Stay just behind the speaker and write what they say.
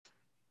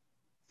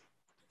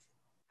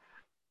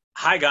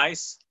Hi,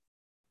 guys.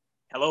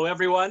 Hello,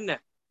 everyone.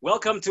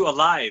 Welcome to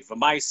Alive,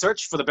 my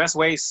search for the best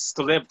ways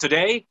to live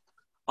today.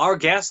 Our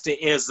guest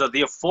is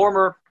the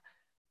former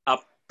uh,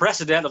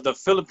 president of the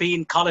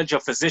Philippine College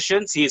of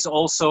Physicians. He is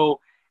also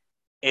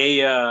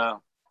a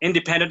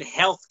independent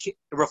health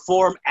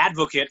reform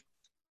advocate,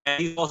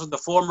 and he's also the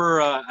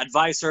former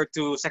advisor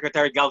to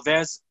Secretary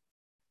Galvez.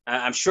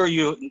 I'm sure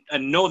you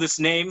know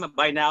this name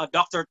by now,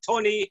 Dr.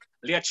 Tony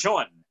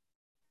Leachon.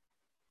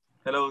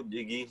 Hello,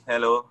 Jiggy.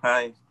 Hello.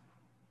 Hi.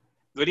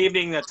 Good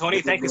evening, Tony.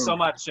 Good Thank you so evening.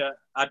 much,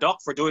 Doc,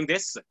 for doing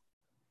this.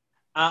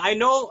 I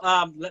know.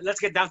 Let's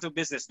get down to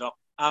business, Doc.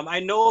 I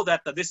know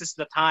that this is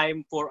the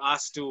time for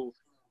us to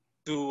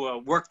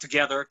work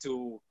together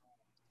to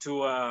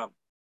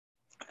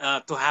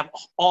have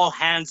all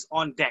hands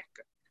on deck.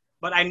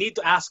 But I need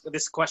to ask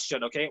this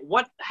question. Okay,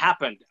 what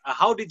happened?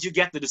 How did you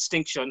get the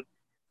distinction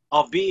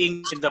of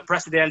being in the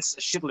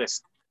president's shit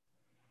list?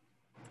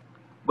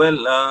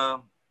 Well,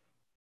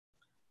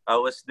 I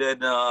was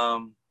then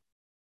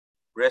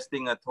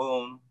resting at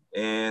home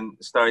and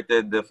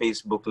started the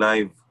Facebook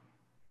Live.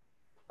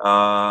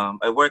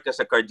 I work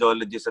as a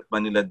cardiologist at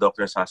Manila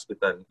Doctors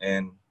Hospital,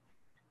 and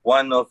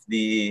one of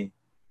the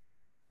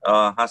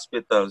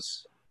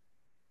hospitals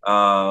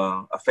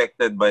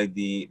affected by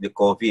the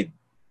COVID.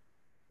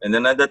 And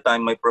another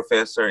time, my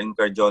professor in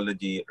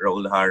cardiology,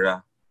 Raul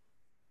Hara,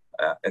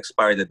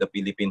 expired at the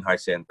Philippine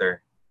Heart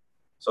Center.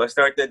 So I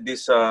started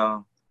this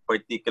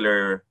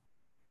particular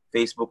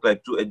Facebook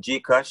Live through a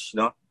Gcash.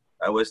 No,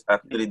 I was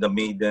actually the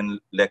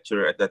maiden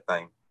lecturer at that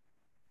time.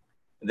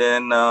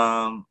 Then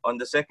on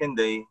the second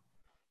day,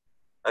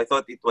 I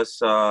thought it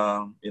was,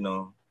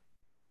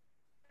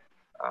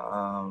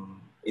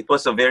 it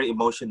was a very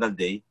emotional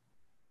day.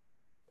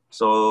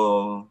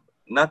 So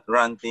not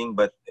ranting,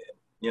 but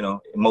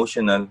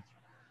emotional.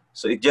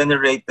 So it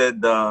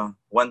generated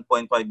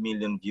 1.5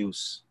 million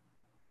views,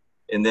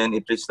 and then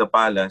it reached the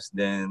palace.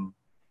 Then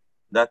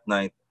that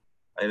night,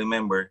 I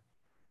remember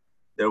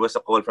there was a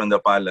call from the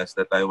palace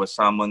that I was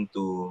summoned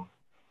to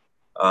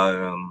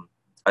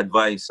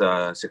advise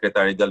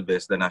Secretary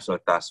Galvez, the National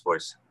Task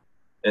Force.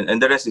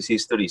 And the rest is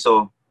history.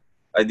 So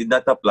I did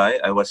not apply.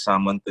 I was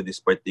summoned to this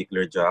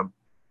particular job.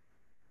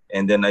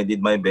 And then I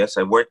did my best.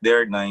 I worked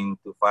there 9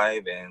 to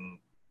 5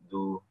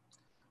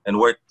 and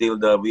worked till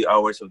the wee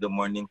hours of the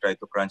morning, try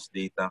to crunch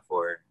data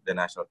for the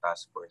National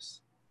Task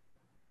Force.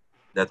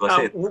 That was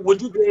it.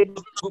 Would you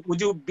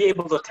be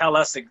able to tell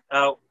us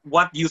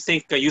what you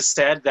think you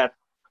said that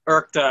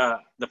irked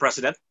the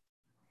president?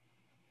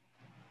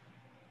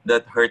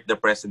 That hurt the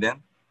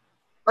president.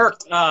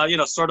 Irked,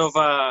 sort of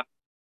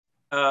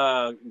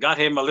got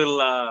him a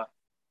little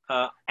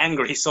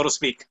angry, so to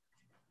speak.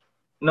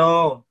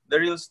 No, the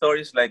real story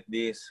is like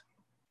this.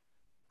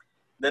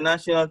 The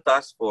National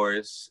Task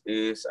Force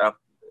is up.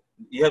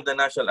 You have the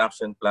National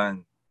Action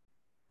Plan.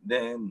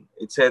 Then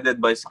it's headed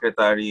by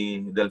Secretary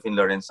Delphine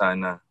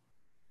Lorenzana.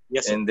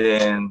 Yes, sir. And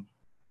then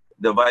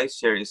the vice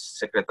chair is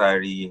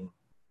Secretary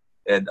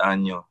Ed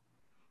Año.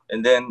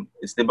 And then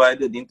it's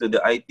divided into the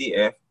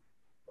ITF,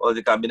 all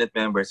the cabinet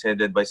members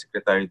headed by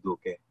Secretary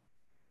Duque.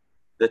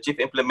 The chief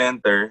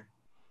implementer,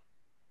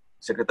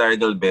 Secretary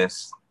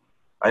Galvez,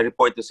 I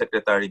report to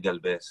Secretary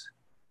Galvez.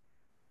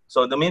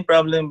 So the main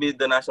problem with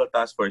the National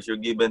Task Force, you're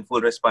given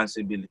full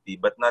responsibility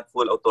but not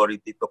full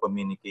authority to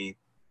communicate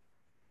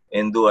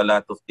and do a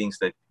lot of things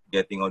like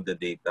getting all the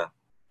data.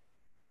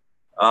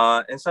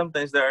 And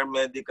sometimes there are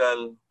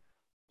medical,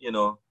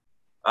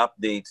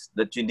 updates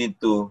that you need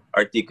to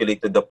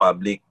articulate to the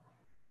public.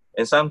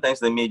 And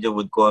sometimes the media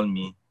would call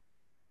me.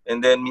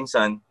 And then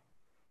minsan,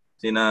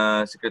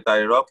 sina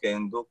Secretary Roque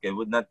and Duque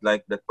would not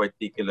like that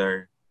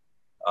particular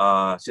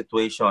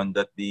situation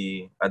that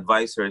the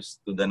advisors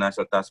to the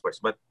National Task Force.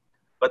 But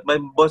my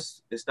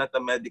boss is not a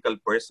medical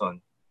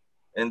person.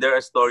 And there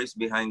are stories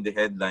behind the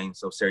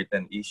headlines of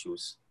certain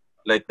issues,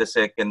 like the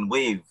second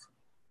wave.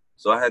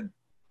 So I had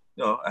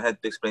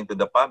to explain to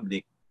the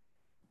public,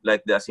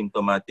 like the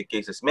asymptomatic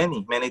cases,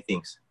 many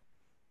things.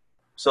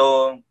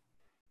 So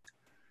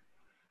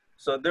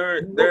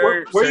there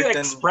Were, are were you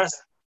certain. express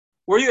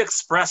were you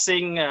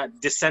expressing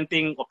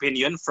dissenting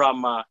opinion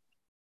from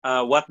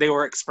what they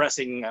were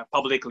expressing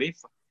publicly,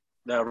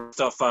 the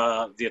rest of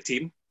the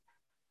team?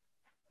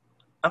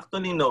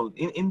 Actually, no.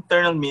 In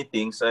internal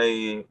meetings,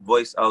 I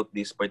voice out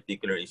this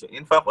particular issue.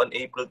 In fact, on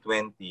April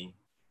 20,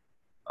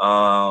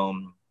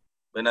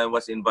 when I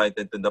was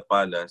invited to the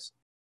palace,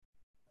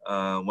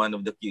 one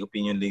of the key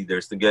opinion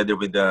leaders, together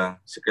with the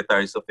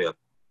secretaries of health,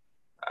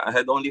 I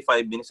had only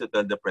 5 minutes to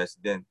tell the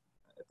president.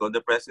 I told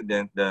the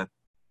president that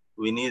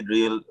we need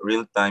real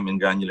time and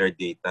granular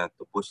data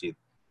to push it.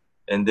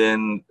 And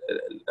then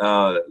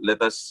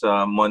let us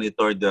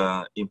monitor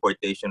the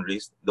importation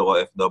risk, the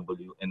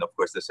OFW, and of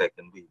course the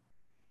second wave.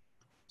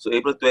 So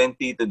April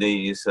 20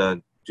 today is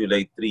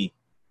July 3.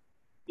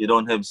 You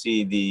don't have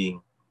see the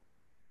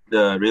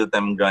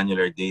real-time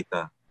granular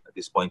data at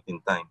this point in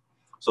time.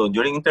 So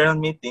during internal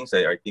meetings,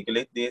 I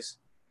articulate this.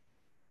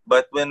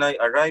 But when I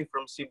arrived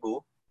from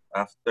Cebu,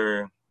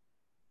 after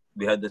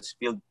we had this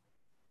field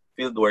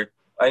work,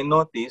 I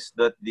noticed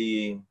that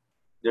the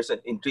there's an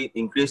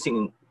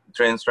increasing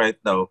trends right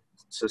now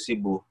sa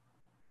Cebu.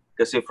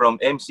 Kasi from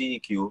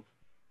MCEQ,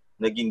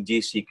 naging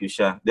GCQ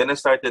siya. Then I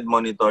started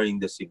monitoring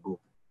the Cebu.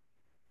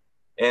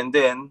 And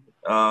then,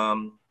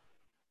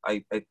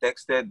 I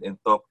texted and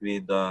talked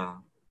with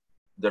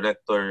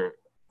Director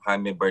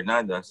Jaime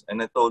Bernadas,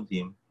 and I told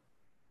him,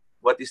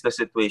 what is the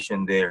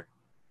situation there?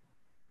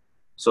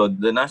 So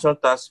the National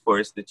Task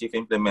Force, the chief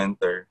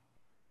implementer,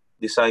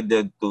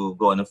 decided to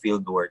go on a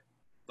field work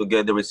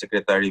together with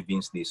Secretary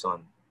Vince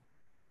Dizon.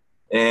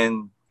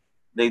 And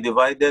they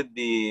divided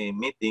the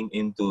meeting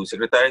into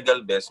Secretary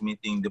Galvez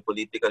meeting the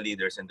political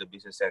leaders and the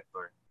business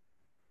sector.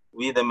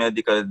 We, the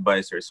medical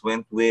advisors,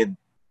 went with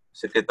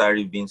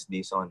Secretary Vince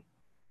Dizon.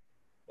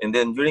 And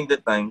then during the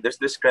time, there's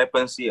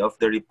discrepancy of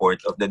the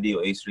report of the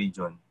DOH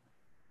region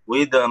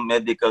with the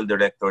medical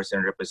directors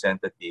and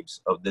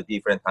representatives of the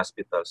different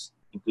hospitals,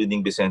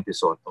 including Vicente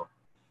Soto.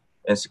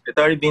 And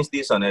Secretary Vince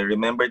Dizon, I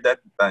remember that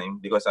time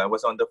because I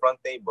was on the front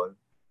table,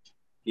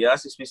 he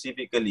asked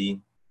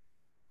specifically,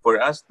 for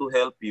us to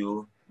help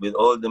you with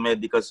all the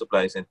medical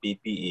supplies and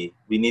PPE,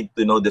 we need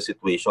to know the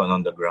situation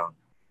on the ground.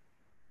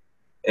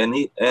 And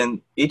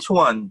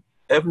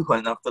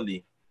everyone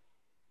actually,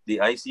 the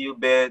ICU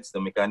beds, the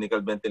mechanical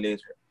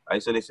ventilation,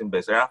 isolation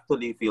beds are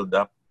actually filled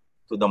up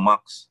to the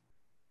max.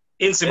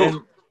 In Cebu?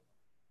 And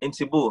in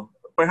Cebu,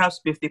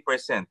 perhaps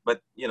 50%,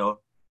 but the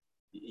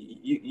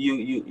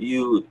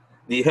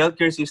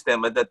healthcare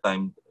system at that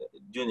time,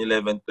 June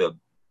 11, 12,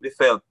 we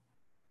felt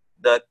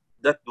that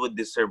would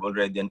deserve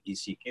already an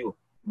ECQ.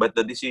 But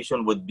the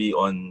decision would be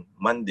on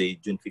Monday,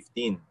 June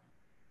 15.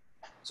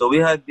 So we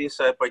had this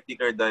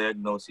particular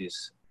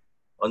diagnosis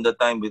on the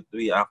time that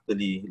we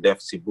actually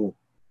left Cebu.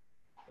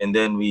 And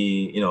then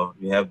we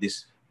have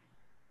this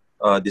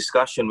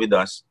discussion with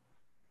us.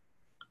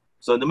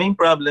 So the main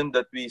problem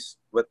that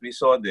what we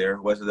saw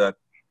there was that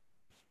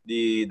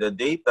the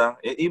data,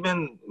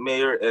 even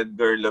Mayor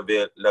Edgar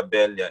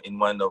Labella in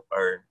one of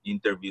our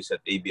interviews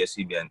at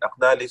ABS-CBN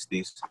acknowledged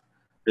this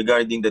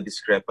regarding the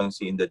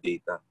discrepancy in the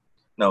data.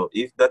 Now,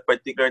 if that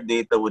particular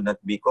data would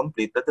not be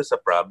complete, that is a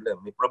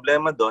problem. May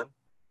problema doon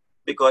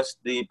because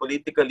the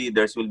political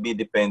leaders will be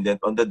dependent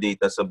on the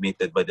data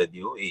submitted by the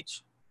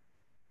DOH.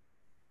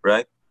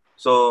 Right?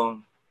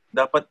 So,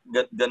 dapat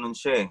ganun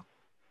siya eh.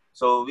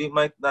 So, we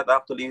might not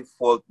actually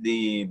fault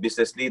the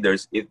business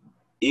leaders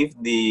if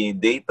the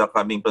data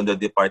coming from the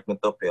Department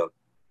of Health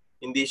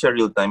hindi siya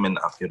real-time and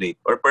accurate.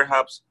 Or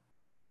perhaps,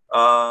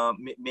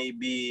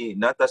 maybe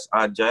not as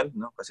agile,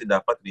 no? Kasi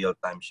dapat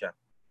real-time siya.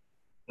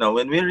 Now,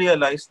 when we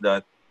realized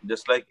that,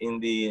 just like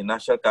in the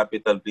National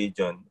Capital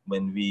Region,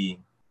 when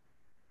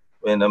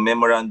a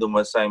memorandum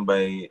was signed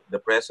by the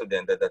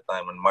President at that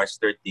time on March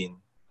 13,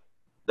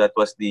 that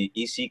was the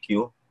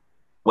ECQ,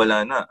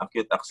 wala na,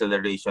 acute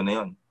acceleration na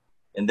yun.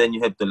 And then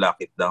you have to lock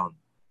it down.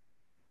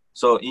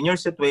 So, in your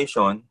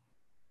situation,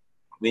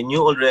 we knew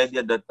already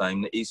at that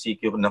time na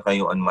ECQ na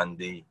kayo on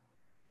Monday.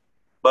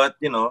 But,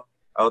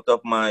 out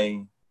of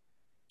my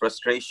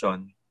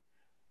frustration,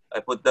 I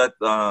put that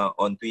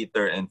on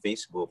Twitter and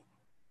Facebook.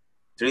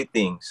 3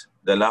 things.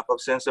 The lack of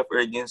sense of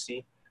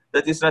urgency,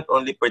 that is not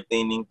only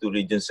pertaining to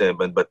Region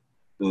 7, but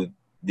to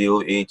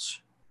DOH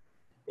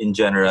in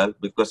general,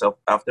 because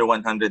after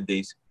 100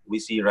 days, we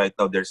see right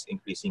now there's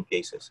increasing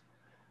cases.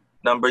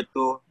 Number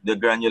 2, the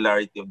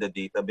granularity of the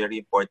data, very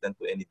important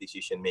to any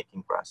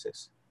decision-making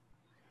process.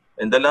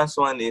 And the last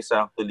one is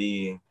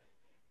actually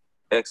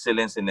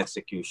excellence in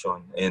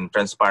execution and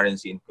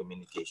transparency in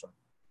communication.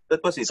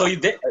 That was it. So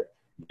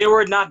they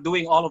were not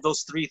doing all of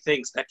those 3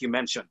 things that you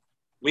mentioned.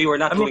 We were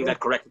not doing that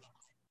correctly.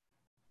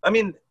 I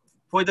mean,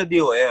 for the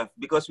DOF,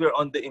 because we're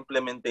on the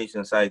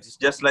implementation side, it's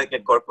just like a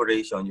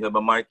corporation. You have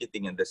a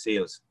marketing and the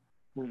sales.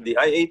 Mm-hmm. The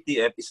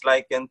IATF is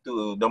likened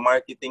to the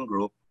marketing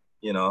group,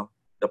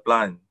 the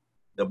plan,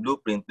 the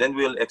blueprint, then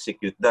we'll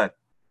execute that.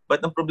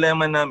 But ang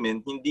problema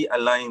namin, hindi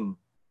aligned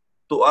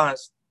to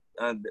us.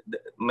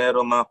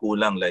 Meron mga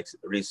kulang like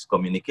risk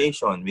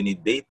communication. We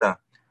need data.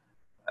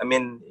 I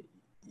mean,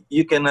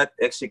 you cannot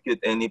execute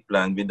any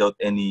plan without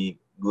any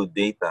good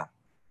data.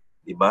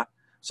 Diba?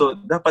 So,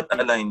 dapat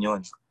align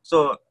yon.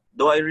 So,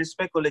 though I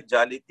respect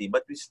collegiality,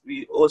 but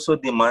we also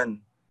demand.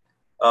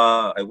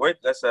 I work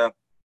as a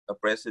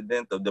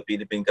president of the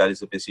Philippine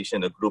College of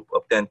Physicians, a group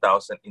of 10,000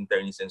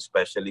 internists and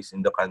specialists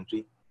in the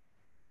country.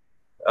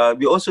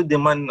 We also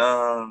demand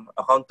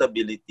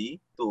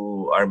accountability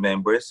to our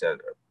members.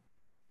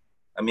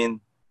 I mean,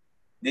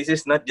 this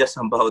is not just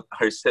about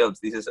ourselves.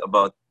 This is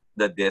about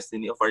the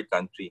destiny of our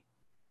country.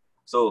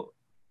 So,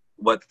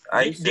 what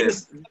I said...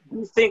 Do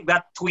you think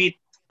that tweet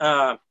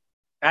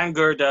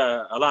angered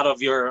a lot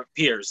of your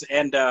peers?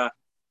 And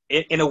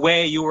in a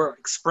way, you were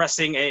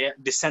expressing a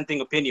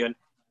dissenting opinion.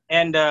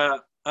 And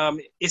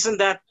isn't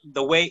that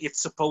the way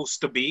it's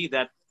supposed to be?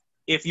 That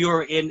if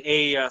you're in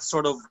a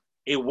sort of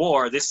a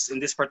war, in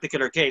this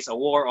particular case, a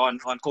war on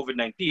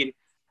COVID-19,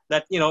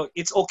 that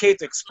it's okay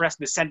to express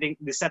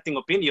dissenting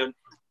opinion.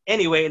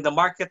 Anyway, in the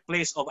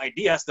marketplace of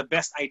ideas, the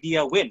best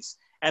idea wins.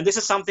 And this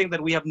is something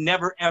that we have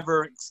never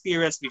ever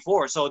experienced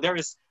before. So there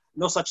is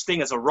no such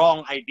thing as a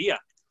wrong idea.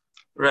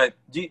 Right.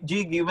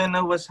 Gigi, when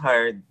I was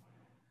hired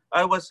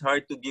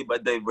to give a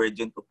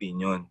divergent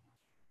opinion.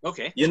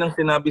 Okay. Yun ang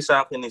sinabi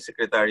sa akin ni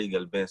Secretary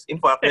Galvez.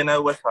 In fact, when I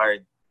was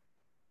hired,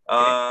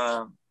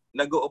 Okay.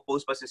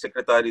 nag-o-oppose pa si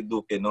Secretary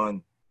Duque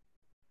noon.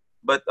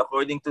 But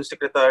according to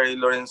Secretary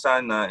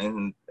Lorenzana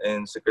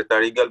and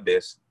Secretary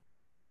Galvez,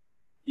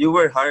 you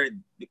were hired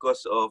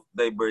because of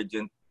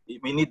divergent.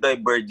 We need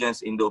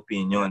divergence in the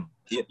opinion.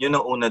 Yun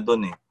ang una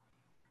dun eh.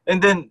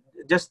 And then,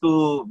 just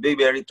to be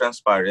very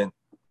transparent,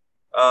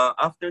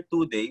 after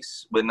 2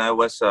 days, when I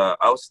was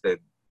ousted,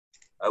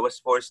 I was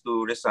forced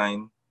to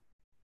resign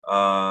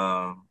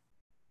uh,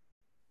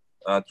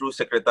 through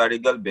Secretary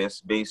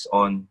Galvez based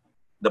on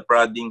the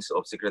proddings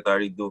of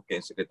Secretary Duque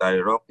and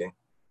Secretary Roque.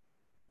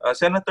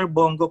 Senator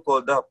Bongo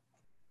called up.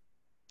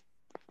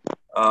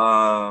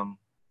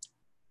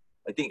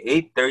 I think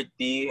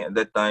 8:30 at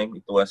that time.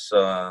 It was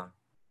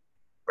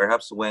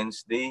perhaps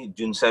Wednesday,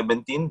 June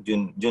 17,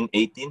 June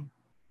 18.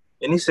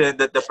 And he said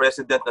that the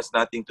president has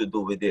nothing to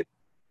do with it.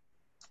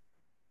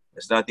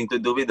 Has nothing to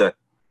do with that.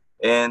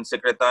 And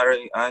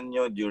Secretary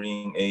Anyo,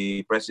 during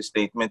a press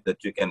statement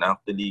that you can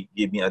actually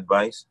give me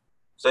advice.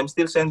 So I'm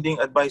still sending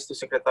advice to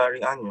Secretary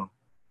Anyo.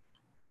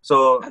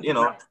 So, you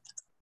know,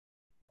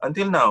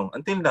 until now,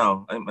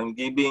 I'm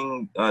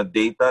giving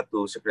data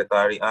to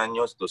Secretary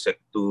Anyos,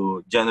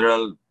 to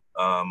General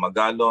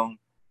Magalong,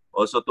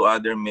 also to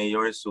other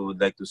mayors who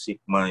would like to seek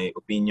my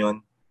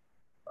opinion.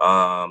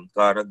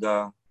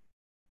 Caraga.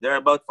 There are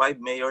about 5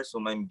 mayors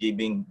whom I'm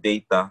giving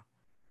data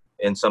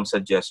and some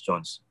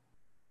suggestions.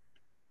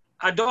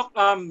 Doc,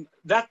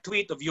 that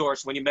tweet of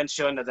yours when you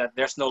mentioned that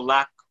there's a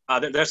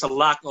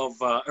lack of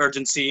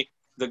urgency,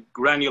 the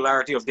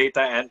granularity of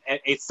data, and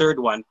a third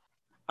one.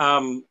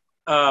 Um,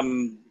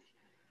 um,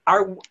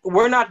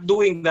 we're not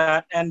doing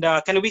that, and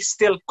can we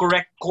still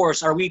correct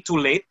course? Are we too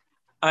late,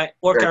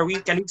 or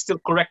Right. can we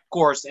still correct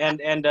course and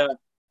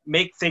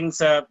make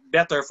things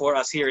better for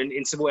us here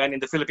in Cebu and in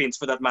the Philippines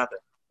for that matter?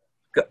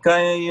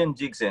 Kaya yun,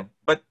 Jigs eh.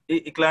 But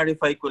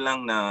i-clarify ko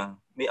lang na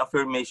may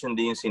affirmation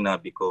din yung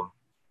sinabi ko.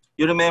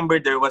 You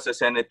remember there was a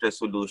Senate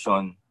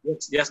resolution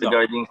Yes, Doc.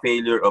 regarding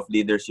failure of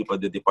leadership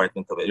of the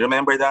Department of Health.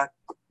 Remember that?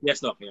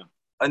 Yes, Doc. Yeah.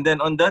 And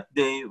then on that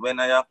day,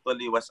 when I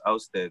actually was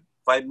ousted,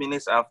 5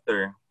 minutes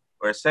after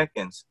or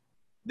seconds,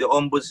 the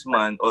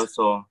ombudsman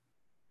also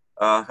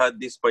had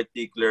this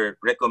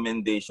particular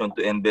recommendation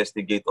to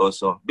investigate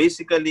also.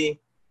 Basically,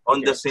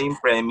 on the Okay. same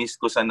premise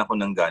kung saan ako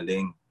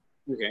nanggaling.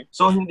 Okay.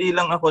 So hindi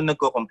lang ako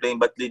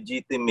nagko-complain but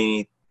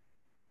legitimate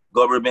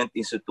government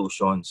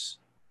institutions.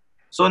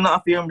 So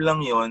na-affirm lang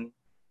yon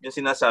yung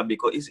sinasabi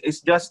ko. It's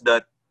just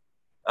that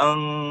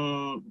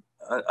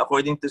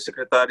according to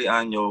Secretary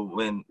Anyo,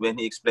 when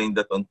he explained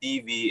that on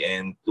TV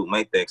and to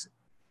my text,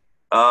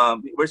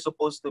 we're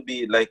supposed to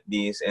be like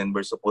this and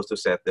we're supposed to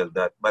settle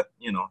that. But,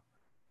 you know,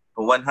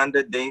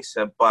 100 days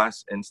have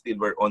passed and still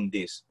we're on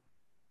this.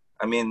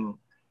 I mean,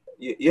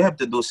 you have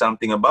to do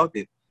something about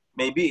it.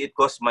 Maybe it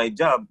costs my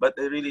job, but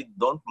I really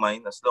don't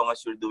mind as long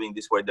as you're doing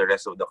this for the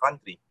rest of the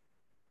country.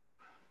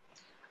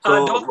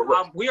 So, Doc,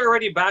 we're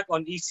already back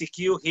on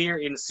ECQ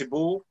here in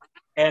Cebu,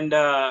 and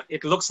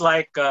it looks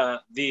like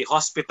the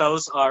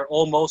hospitals are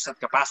almost at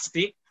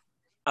capacity.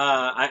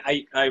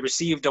 I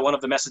received one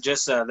of the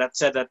messages that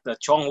said that the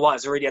Chonghua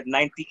is already at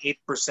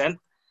 98%.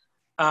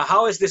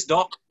 How is this,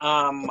 Doc?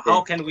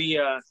 How okay. can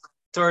we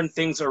turn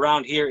things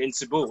around here in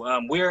Cebu?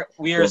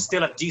 We are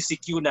still at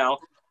GCQ now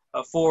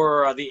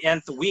for the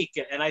nth week,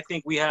 and I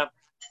think we have.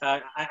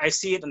 I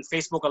see it on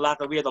Facebook a lot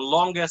that we are the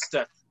longest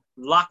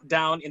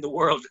lockdown in the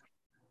world.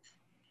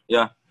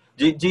 Yeah.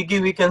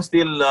 Jiggy, we can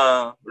still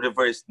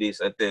reverse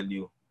this, I tell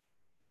you.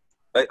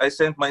 I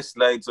sent my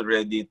slides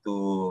already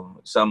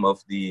to some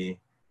of the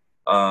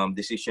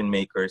decision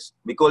makers.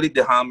 We call it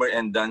the hammer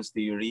and dance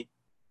theory.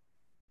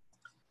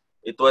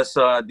 It was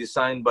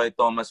designed by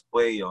Thomas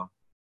Pueyo.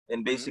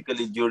 And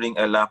basically, during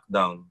a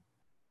lockdown,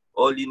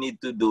 all you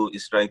need to do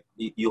is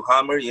you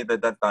hammer it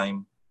at that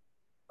time,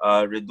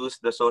 reduce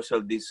the social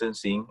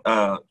distancing.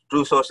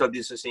 Through social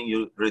distancing,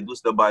 you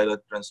reduce the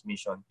viral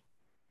transmission.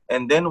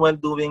 And then while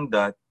doing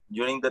that,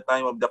 during the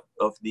time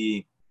of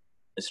the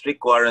strict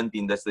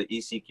quarantine, that's the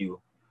ECQ,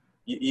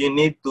 you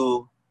need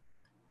to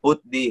put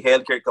the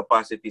healthcare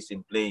capacities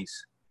in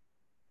place.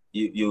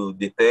 You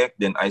detect,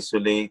 then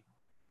isolate,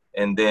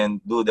 and then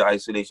do the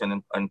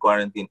isolation and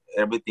quarantine,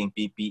 everything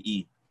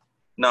PPE.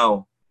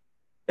 Now,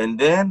 and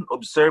then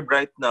observe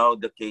right now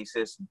the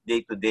cases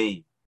day to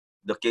day.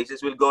 The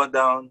cases will go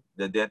down,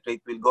 the death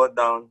rate will go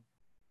down,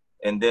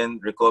 and then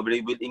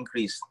recovery will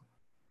increase.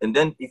 And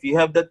then if you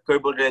have that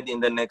curve already in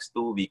the next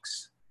 2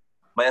 weeks,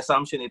 my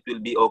assumption it will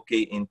be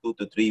okay in 2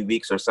 to 3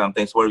 weeks or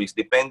sometimes 4 weeks,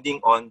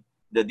 depending on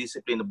the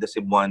discipline of the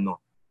Cebuano.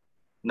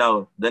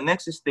 Now, the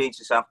next stage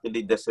is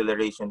actually the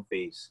acceleration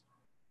phase.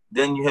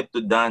 Then you have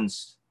to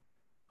dance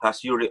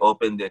as you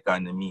reopen the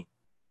economy.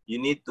 You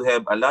need to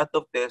have a lot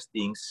of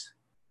testings.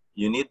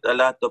 You need a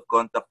lot of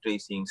contact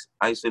tracings,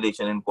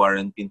 isolation, and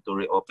quarantine to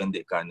reopen the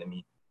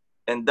economy.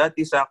 And that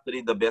is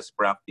actually the best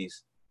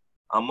practice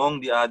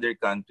among the other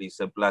countries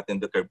have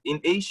flattened the curve.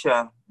 In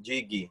Asia,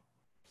 Jiggy,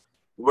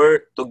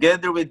 we're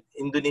together with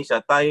Indonesia,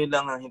 tayo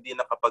lang ang hindi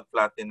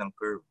nakapag-flatten ng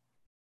curve.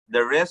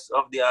 The rest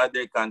of the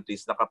other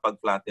countries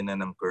nakapag-flatten na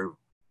ng curve.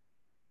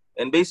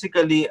 And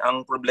basically,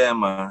 ang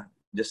problema,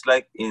 just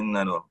like in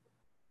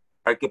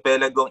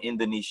archipelago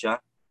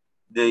Indonesia,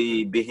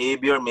 the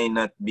behavior may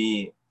not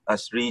be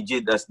as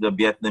rigid as the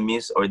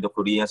Vietnamese or the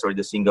Koreans or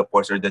the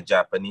Singapore's or the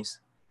Japanese.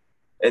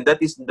 And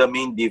that is the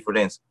main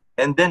difference.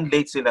 And then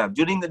late sila.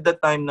 During the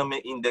time na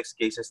may index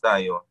cases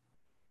tayo,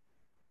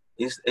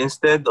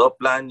 instead of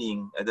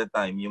planning at the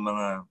time, yung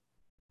mga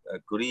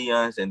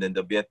Koreans and then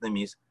the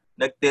Vietnamese,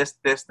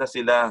 nag-test na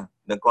sila,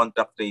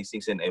 nag-contact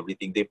tracings and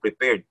everything. They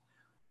prepared.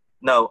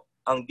 Now,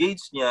 ang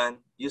gauge niyan,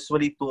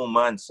 usually 2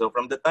 months. So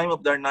from the time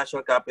of their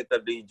National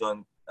Capital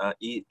Region,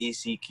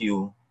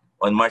 ECQ,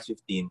 on March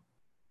 15,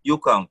 you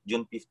count,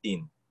 June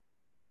 15.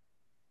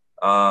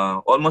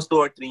 Almost 2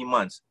 or 3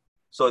 months.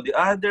 So the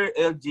other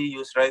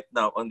LGUs right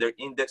now on their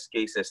index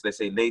cases, let's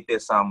say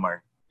latest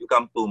summer, you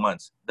count 2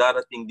 months.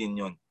 Darating din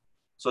yun.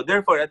 So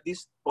therefore, at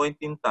this point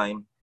in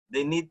time,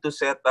 they need to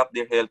set up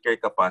their healthcare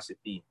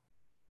capacity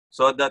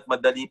so that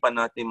madali pa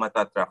natin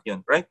matatrack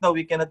yun. Right now,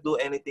 we cannot do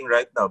anything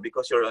right now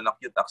because you're on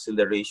acute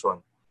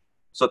acceleration.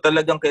 So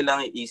talagang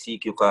kailangan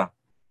ECQ ka.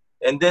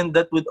 And then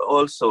that would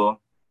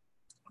also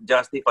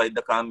justify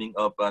the coming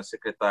of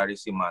Secretary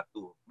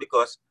Simatu.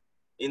 Because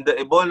in the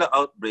Ebola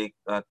outbreak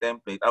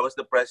template, I was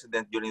the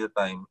president during the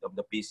time of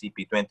the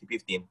PCP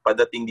 2015.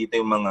 Padating dito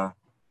yung mga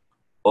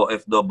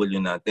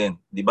OFW natin.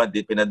 Di ba?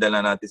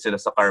 Pinadala natin sila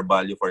sa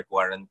Carvalho for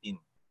quarantine.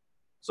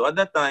 So at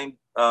that time,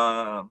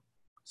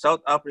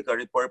 South Africa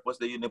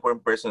repurposed the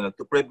uniformed personnel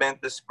to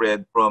prevent the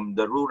spread from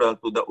the rural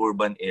to the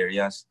urban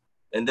areas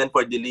and then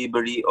for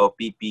delivery of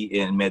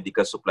PPE and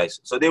medical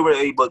supplies. So they were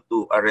able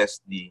to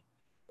arrest the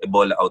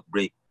Ebola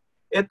outbreak.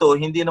 Ito,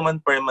 hindi naman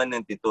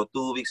permanent ito.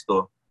 2 weeks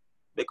to.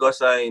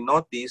 Because I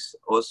noticed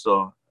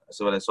also, as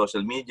well as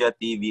social media,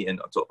 TV, and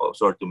also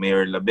to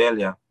Mayor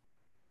Labella,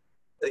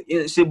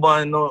 si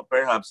Buano,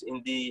 perhaps,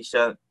 hindi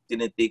siya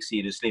tinitake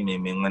seriously. May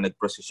mga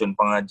nag-procession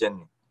pa nga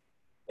dyan.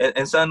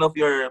 And some of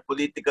your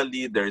political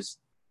leaders,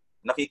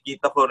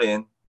 nakikita ko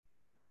rin,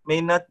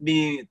 may not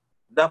be,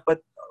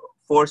 dapat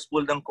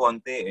forceful ng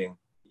konti eh.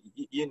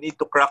 You need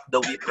to crack the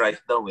whip right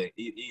daw eh.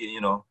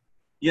 You know,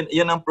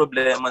 yun ang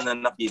problema na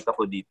nakita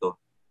ko dito.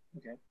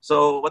 Okay.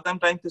 So what I'm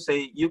trying to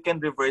say, you can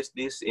reverse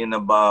this in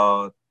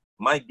about,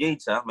 my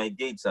gauge,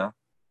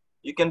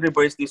 you can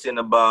reverse this in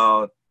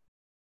about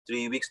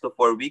 3 weeks to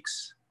 4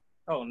 weeks.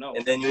 Oh no.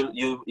 And then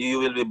you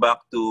will be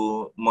back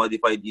to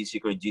modified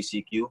ECQ or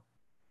GCQ.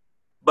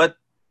 But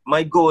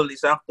my goal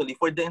is actually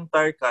for the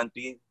entire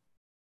country,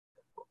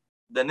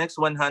 the next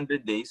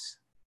 100 days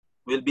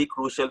will be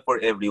crucial for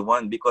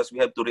everyone because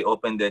we have to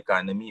reopen the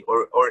economy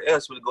or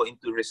else we'll go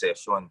into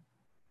recession.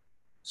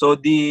 So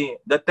the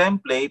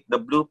template, the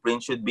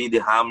blueprint should be the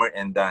hammer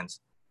and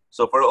dance.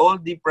 So for all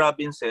the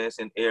provinces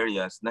and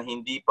areas na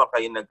hindi pa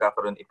kayo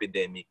nagkakaroon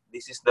epidemic,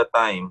 this is the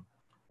time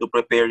to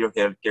prepare your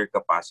healthcare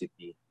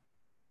capacity.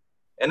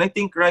 And I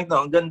think right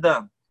now, ang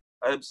ganda.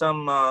 I have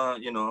some,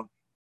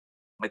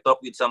 I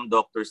talked with some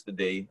doctors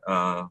today.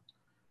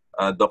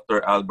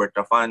 Dr. Albert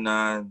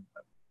Rafana.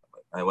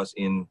 I was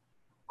in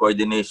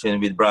coordination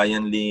with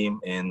Brian Lim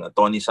and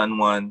Tony San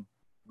Juan.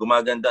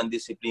 Gumaganda ang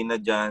disiplina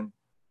dyan.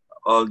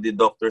 All the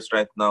doctors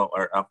right now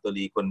are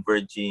actually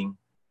converging.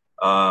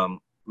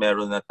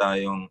 Meron na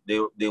tayong,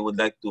 they would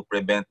like to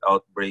prevent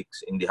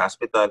outbreaks in the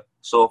hospital.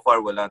 So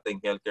far, wala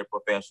tayong healthcare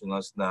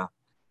professionals na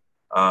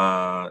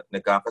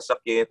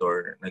nagkakasakit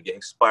or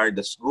nag-expire.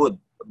 That's good.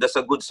 That's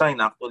a good sign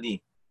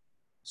actually.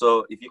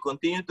 So if you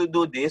continue to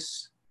do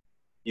this,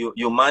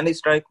 you manage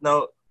right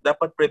now,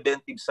 dapat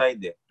preventive side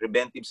eh.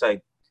 Preventive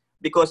side.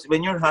 Because when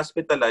you're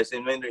hospitalized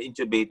and when you're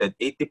intubated,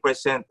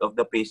 80% of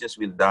the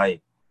patients will die.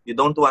 You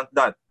don't want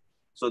that.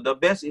 So the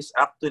best is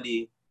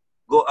actually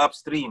go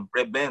upstream,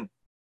 prevent.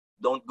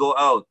 Don't go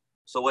out.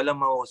 So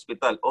walang mga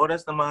hospital.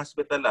 Oras na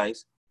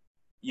ma-hospitalize,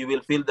 you will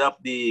fill up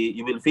the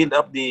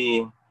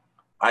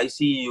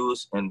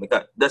ICUs and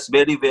that's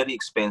very, very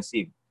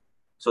expensive.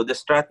 So the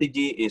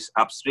strategy is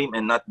upstream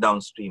and not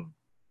downstream.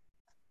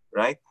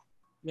 Right?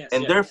 Yes.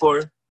 And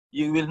therefore,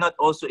 you will not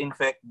also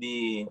infect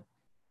the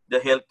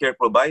healthcare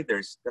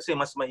providers kasi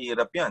mas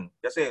mahirap yan.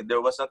 Kasi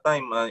there was a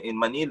time in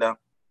Manila,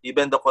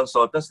 even the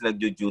consultants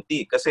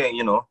nag-duty kasi,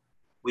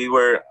 we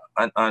were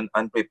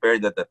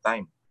unprepared at the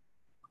time.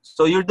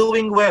 So you're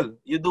doing well.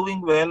 You're doing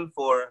well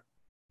for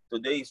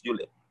today's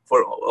July.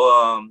 For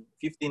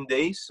 15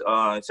 days,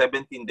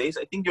 17 days,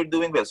 I think you're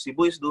doing well.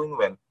 Cebu is doing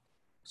well.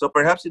 So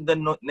perhaps in the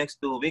next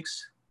 2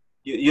 weeks,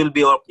 you'll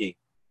be okay.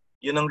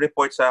 Yun ang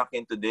report sa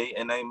akin today.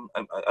 And I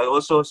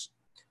also,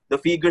 the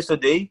figures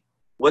today,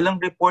 walang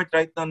report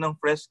right now ng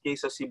fresh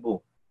case sa Cebu.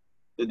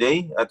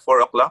 Today, at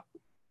 4 o'clock,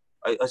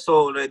 I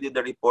saw already the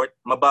report.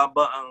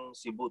 Mababa ang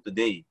Cebu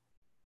today.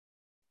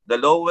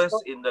 The lowest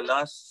in the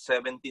last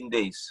 17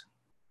 days.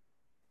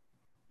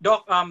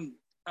 Doc,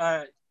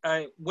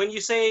 when you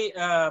say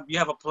you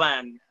have a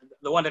plan,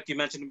 the one that you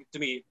mentioned to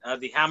me,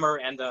 the hammer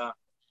and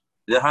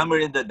the hammer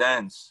and the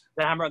dance.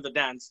 The hammer and the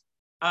dance.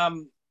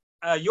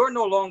 You're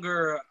no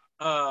longer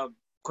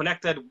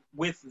connected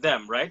with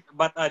them, right?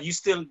 But they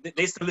still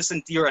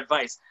listen to your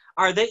advice.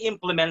 Are they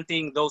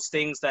implementing those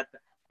things that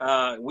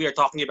we are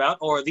talking about,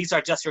 or these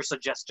are just your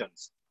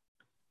suggestions?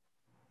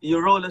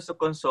 Your role as a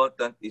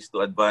consultant is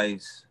to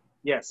advise.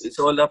 Yes. It's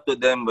all up to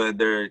them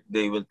whether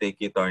they will take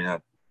it or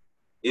not.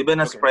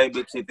 Even as Okay.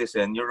 private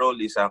citizen, your role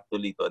is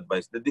actually to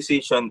advise. The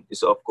decision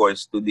is, of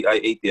course, to the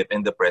IATF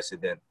and the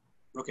president.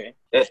 Okay.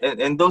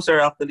 And those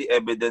are actually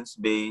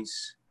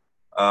evidence-based.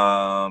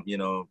 You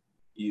know,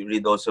 you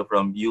read also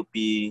from UP,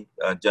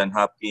 John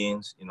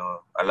Hopkins, you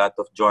know, a lot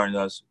of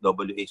journals,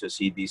 WHO,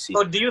 CDC.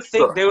 So, do you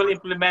think So they will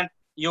implement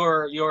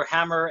your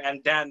hammer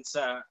and dance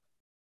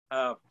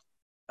uh,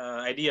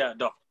 idea,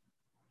 Doc?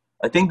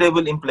 I think they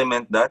will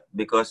implement that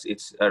because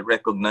it's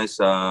recognized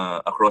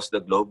across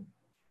the globe.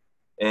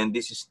 And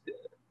this is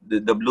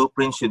the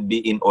blueprint should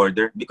be in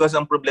order. Because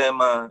ang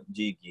problema,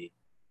 Jiggy,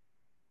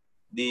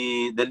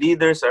 the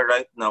leaders are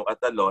right now at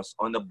a loss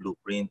on a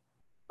blueprint.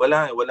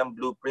 Walang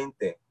blueprint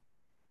eh.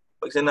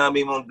 Pag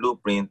sinabi mong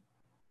blueprint,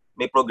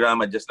 may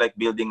programa just like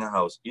building a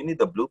house, you need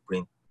a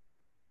blueprint.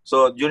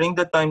 So during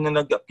the time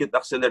na nag-acute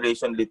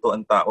acceleration lito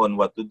ang taon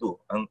what to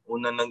do, ang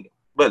una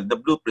the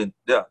blueprint,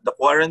 the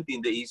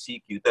quarantine, the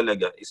ECQ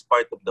talaga is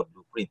part of the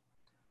blueprint.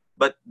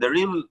 But the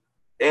real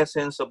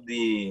essence of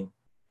the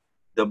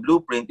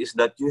blueprint is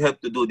that you have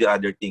to do the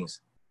other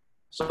things.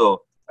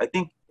 So I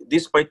think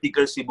this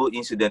particular Cebu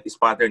incident is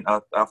patterned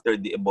out after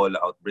the Ebola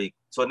outbreak.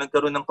 So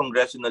nagkaroon ng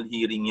congressional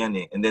hearing yan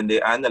eh. And then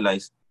they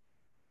analyzed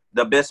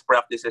the best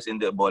practices in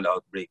the Ebola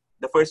outbreak.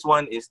 The first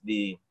one is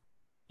the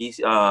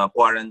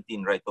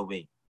quarantine right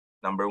away.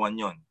 Number one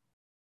yon,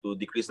 to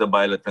decrease the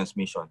viral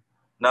transmission.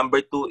 Number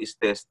two is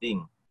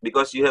testing.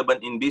 Because you have an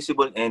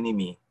invisible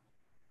enemy,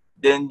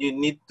 then you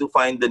need to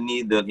find the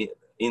needle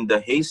in the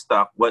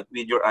haystack with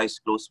your eyes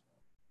closed.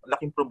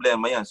 Laking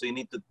problema yan. So you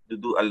need to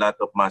do a lot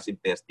of massive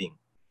testing.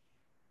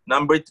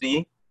 Number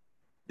three,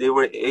 they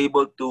were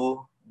able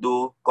to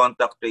do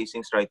contact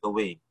tracings right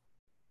away.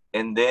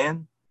 And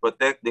then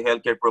protect the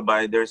healthcare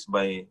providers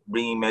by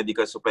bringing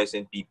medical supplies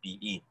and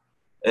PPE.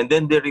 And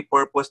then they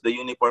repurpose the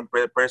uniformed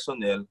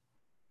personnel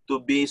to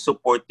be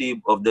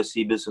supportive of the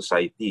civil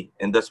society.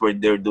 And that's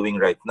what they're doing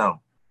right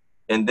now.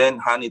 And then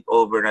hand it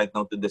over right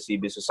now to the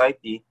civil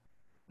society,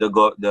 the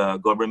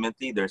government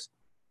leaders.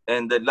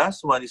 And the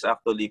last one is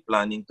actually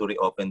planning to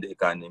reopen the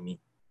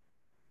economy.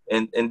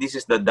 And this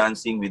is the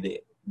dancing with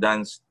the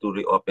dance to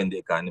reopen the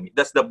economy.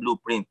 That's the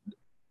blueprint.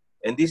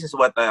 And this is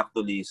what I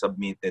actually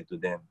submitted to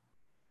them.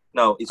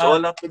 Now, it's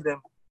all up to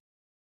them.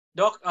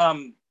 Doc,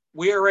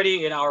 we are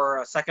already in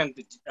our second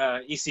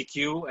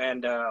ECQ,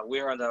 and we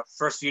are on the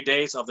first few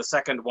days of the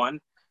second one.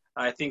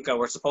 I think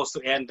we're supposed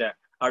to end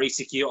our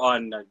ECQ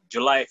on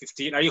July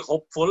 15. Are you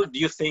hopeful? Do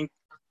you think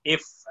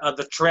if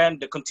the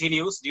trend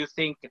continues, do you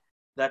think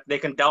that they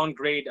can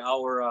downgrade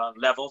our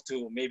level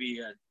to maybe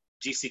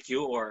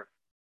GCQ or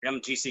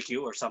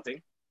MGCQ or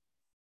something?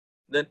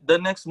 The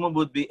next move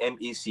would be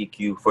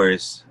MECQ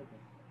first.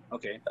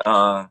 Okay.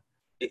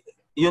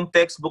 Yung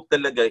textbook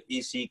talaga,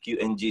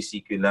 ECQ and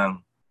GCQ lang.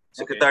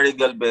 Secretary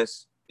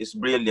Galvez is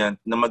brilliant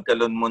na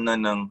magkaroon muna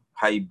ng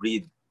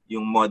hybrid,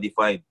 yung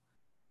modified.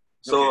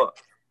 So,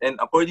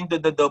 and according to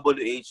the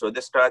WHO,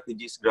 the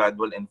strategy is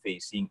gradual and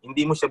phasing.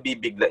 Hindi mo siya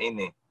bibiglain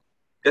eh.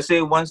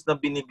 Kasi once na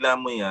binigla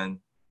mo yan,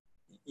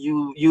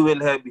 you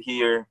will have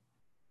here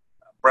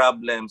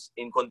problems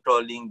in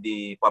controlling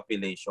the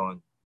population.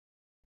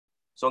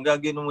 So, ang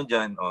gagawin mo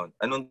dyan,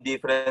 anong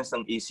difference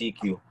ng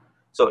ECQ?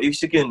 So,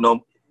 ECQ,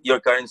 no, your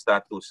current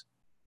status.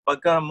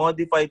 Pagka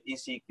modified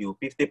ECQ,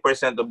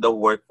 50% of the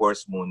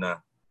workforce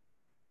muna.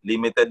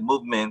 Limited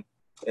movement,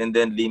 and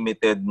then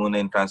limited muna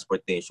in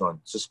transportation.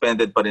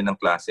 Suspended pa rin ang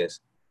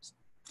classes.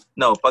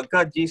 Now,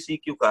 pagka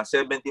GCQ ka,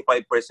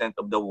 75%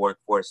 of the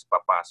workforce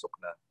papasok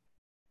na.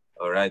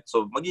 Alright?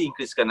 So,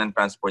 mag-i-increase ka ng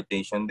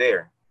transportation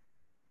there.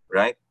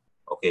 Right?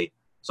 Okay.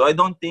 So, I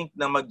don't think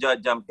na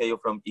mag-jump kayo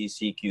from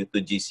ECQ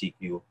to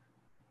GCQ.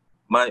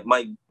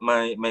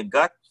 My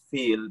gut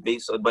feel,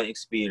 based on my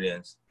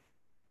experience,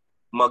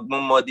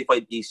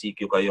 mag-modified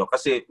ECQ kayo.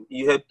 Kasi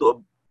you have to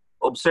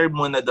observe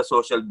muna the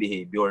social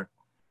behavior.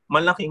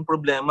 Malaking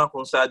problema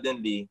kung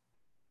suddenly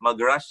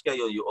mag-rush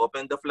kayo, you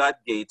open the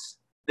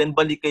floodgates, then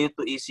balik kayo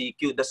to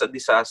ECQ. That's a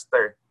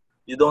disaster.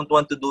 You don't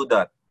want to do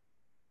that.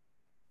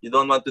 You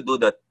don't want to do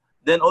that.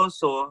 Then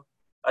also,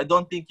 I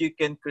don't think you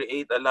can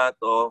create a lot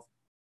of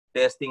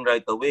testing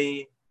right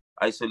away,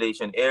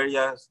 isolation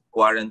areas,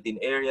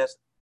 quarantine areas.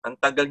 Ang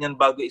tagal niyan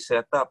bago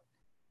i-set up.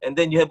 And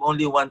then you have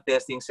only one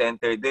testing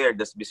center there,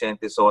 that's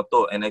Vicente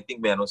Soto, and I think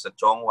meron sa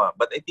Chongwa.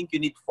 But I think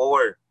you need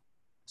 4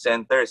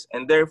 centers.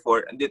 And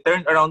therefore, the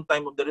turnaround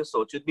time of the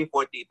result should be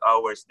 48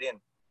 hours din.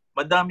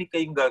 Madami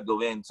kayong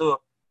gagawin.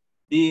 So,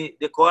 the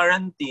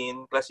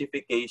quarantine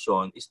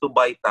classification is to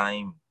buy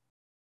time.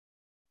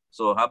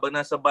 So, habang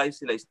nasa bahay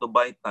sila is to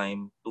buy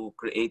time to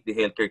create the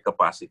healthcare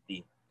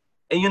capacity.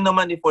 Eh yun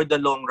naman for the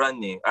long run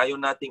ayaw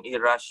nating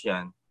i-rush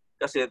yan.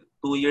 Kasi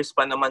 2 years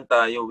pa naman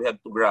tayo, we have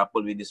to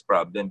grapple with this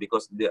problem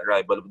because of the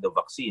arrival of the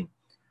vaccine.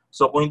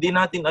 So kung hindi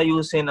natin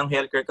ayusin ang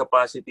healthcare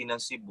capacity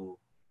ng Cebu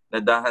na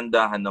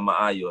dahan-dahan na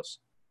maayos,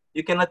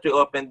 you cannot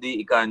reopen the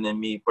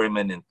economy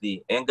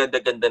permanently. Eh, ang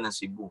ganda-ganda ng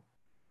Cebu.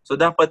 So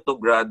dapat to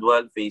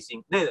gradual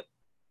phasing.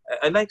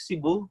 I like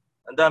Cebu.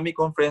 Ang dami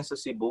conference sa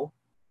Cebu.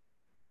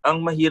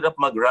 Ang mahirap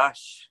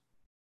mag-rush.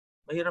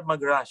 Mahirap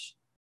mag-rush.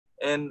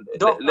 And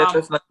Doc, let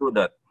us not do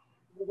that.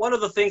 one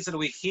of the things that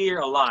we hear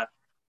a lot,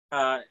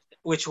 uh,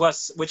 which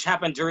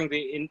happened during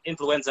the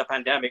influenza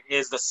pandemic,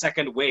 is the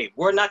second wave.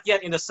 We're not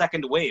yet in the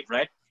second wave,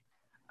 right?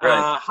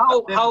 Right.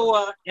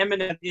 How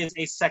imminent is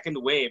a second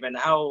wave, and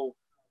how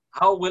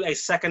will a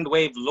second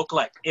wave look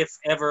like if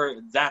ever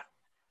that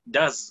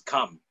does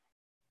come?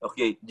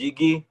 Okay,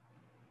 Jiggy.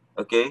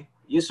 Okay.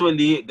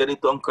 Usually,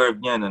 ganito ang curve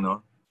niyan,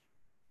 ano?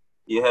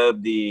 You have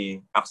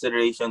the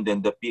acceleration,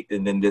 then the peak,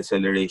 and then the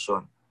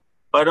deceleration.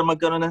 Para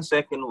magkaroon ng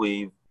second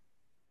wave,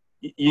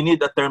 you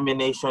need a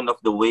termination of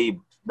the wave.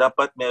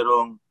 Dapat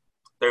merong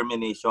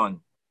termination.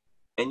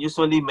 And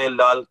usually may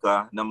lull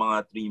ka ng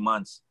mga 3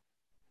 months.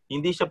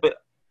 Hindi siya,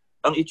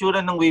 ang itsura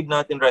ng wave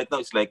natin right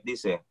now is like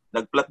this eh.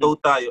 Nag-plateau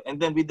tayo and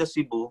then with the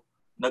Cebu,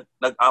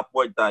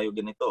 nag-upward tayo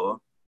ganito oh.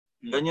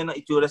 Ganyan ang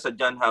itsura sa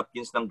John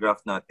Hopkins ng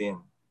graph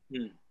natin.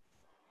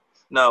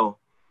 Now,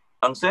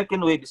 ang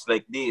second wave is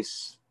like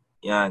this.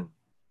 Yan.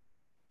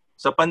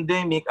 Sa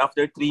pandemic,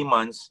 after 3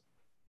 months,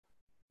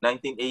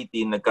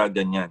 1918,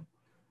 nagkaganyan.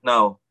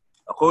 Now,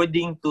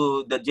 according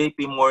to the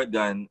JP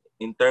Morgan,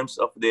 in terms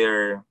of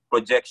their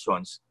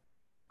projections,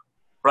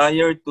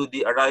 prior to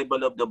the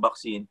arrival of the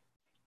vaccine,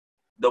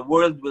 the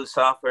world will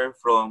suffer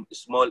from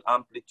small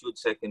amplitude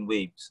second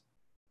waves.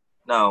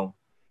 Now,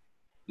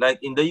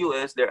 like in the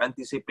US, they're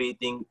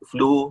anticipating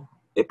flu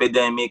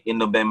epidemic in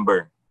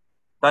November.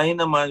 Tayo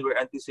naman, we're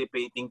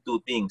anticipating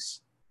 2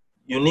 things.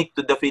 Unique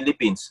to the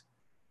Philippines.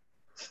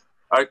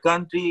 Our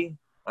country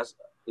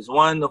is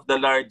one of the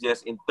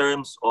largest in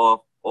terms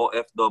of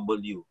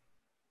OFW,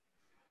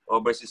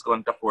 overseas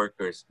contract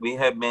workers. We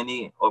have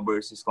many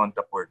overseas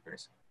contract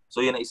workers.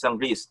 So yun ang isang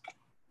risk.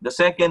 The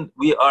second,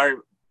 we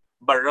are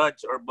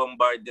barraged or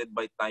bombarded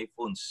by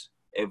typhoons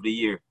every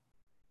year.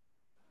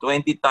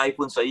 20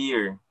 typhoons a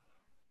year.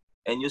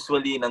 And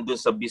usually, nandun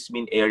sa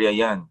Bismin area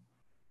yan.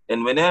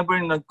 And whenever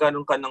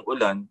nagkaroon ka ng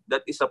ulan,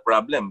 that is a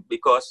problem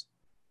because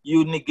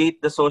you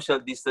negate the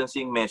social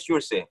distancing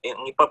measures eh.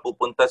 Ang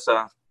ipapupunta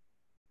sa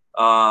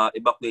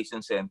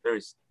evacuation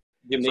centers.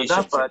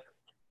 Gymnasium. So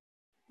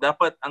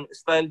dapat ang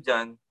style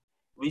dyan,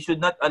 we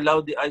should not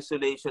allow the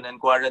isolation and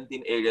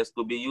quarantine areas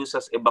to be used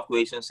as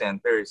evacuation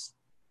centers.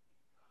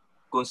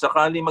 Kung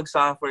sakali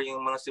mag-suffer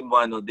yung mga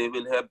Cebuano, they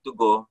will have to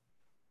go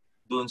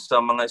dun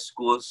sa mga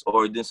schools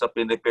or dun sa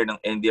pinrepair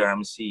ng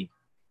NDRMC.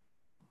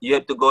 You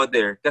have to go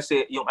there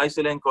kasi yung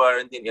isolation and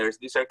quarantine areas,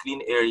 these are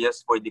clean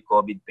areas for the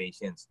COVID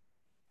patients.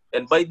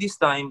 And by this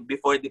time,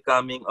 before the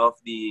coming of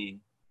the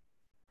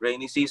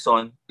rainy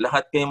season,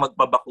 lahat kayo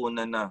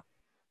magpabakuna na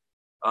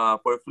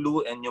for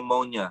flu and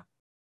pneumonia.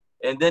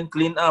 And then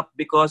clean up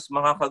because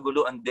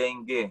makakagulo ang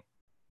dengue.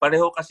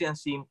 Pareho kasi ang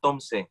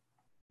symptoms eh.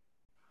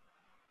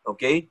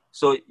 Okay?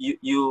 So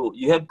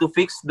you have to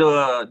fix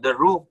the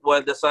roof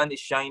while the sun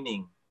is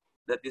shining.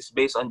 That is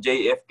based on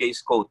JFK's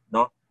quote,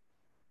 no?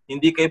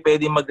 Hindi kayo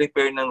pwede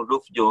mag-repair ng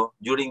roof nyo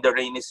during the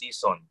rainy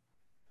season.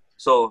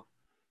 So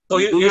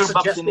you do your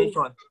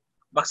vaccination.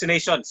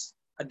 Vaccinations.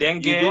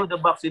 Dengue. You do the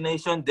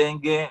vaccination,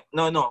 dengue.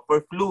 No,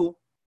 for flu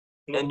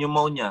and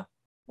pneumonia.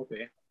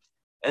 Okay.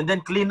 And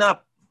then clean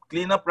up.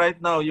 Clean up right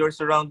now your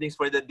surroundings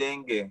for the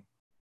dengue.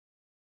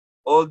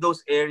 All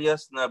those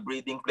areas na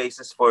breeding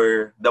places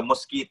for the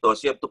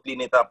mosquitoes, you have to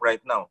clean it up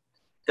right now.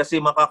 Kasi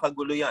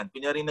makakagulo yan.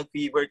 Kunyari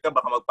nag-fever ka,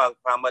 baka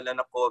magpapamala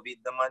na COVID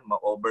naman,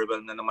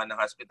 ma-overwhelm na naman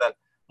ng hospital.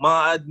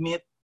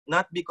 Ma-admit,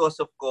 not because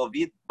of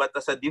COVID, but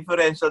as a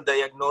differential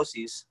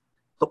diagnosis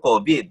to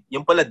COVID.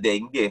 Yung pala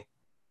dengue.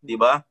 Di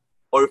ba?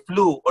 Or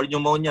flu, or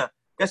pneumonia.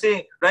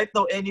 Kasi right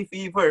now, any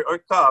fever or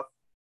cough,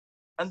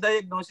 ang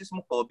diagnosis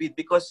mo COVID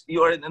because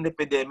you are in an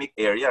epidemic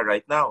area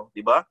right now.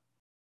 Di ba?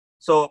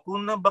 So,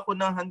 kung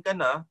nabakunahan ka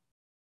na,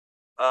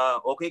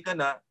 okay ka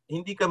na,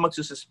 hindi ka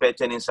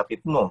magsususpecha ng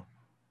sakit mo.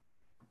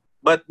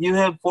 But you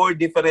have 4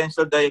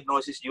 differential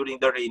diagnoses during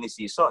the rainy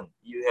season.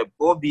 You have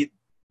COVID,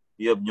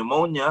 you have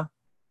pneumonia,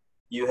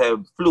 you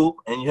have flu,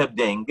 and you have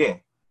dengue.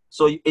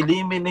 So, you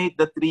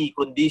eliminate the 3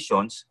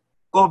 conditions,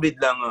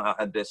 COVID lang ang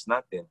address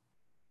natin.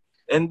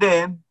 And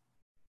then,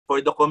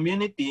 for the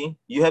community,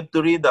 you have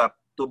to read up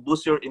to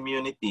boost your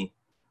immunity.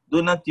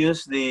 Do not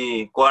use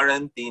the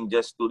quarantine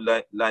just to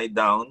lie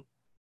down,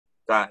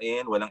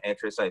 kain, walang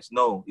exercise.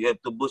 No, you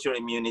have to boost your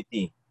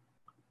immunity.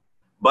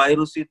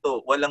 Virus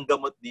ito, walang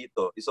gamot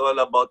dito. It's all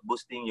about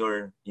boosting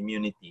your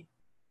immunity.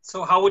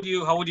 So how would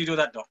you do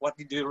that, Doc? What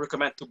do you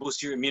recommend to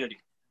boost your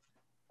immunity?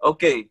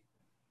 Okay.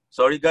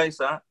 Sorry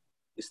guys,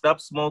 stop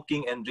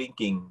smoking and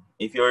drinking.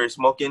 If you're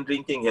smoking and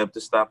drinking, you have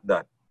to stop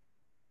that.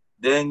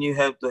 Then you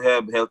have to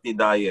have healthy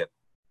diet.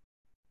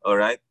 All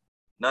right?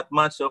 Not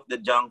much of the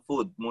junk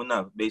food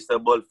muna,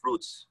 vegetable,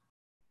 fruits.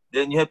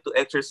 Then you have to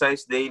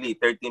exercise daily,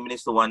 30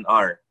 minutes to 1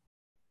 hour.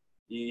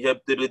 You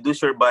have to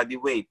reduce your body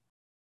weight,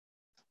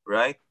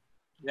 right?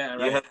 Yeah,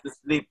 You right. have to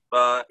sleep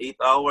 8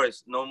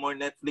 hours. No more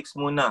Netflix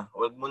muna.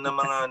 Huwag muna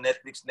mga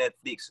Netflix.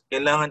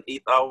 Kailangan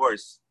 8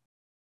 hours.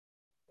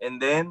 And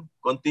then,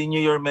 continue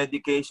your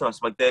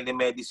medications.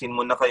 Mag-telemedicine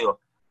muna kayo.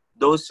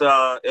 Those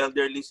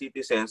elderly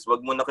citizens,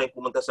 wag muna kayo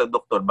pumunta sa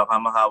doktor. Baka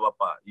mahawa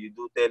pa. You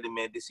do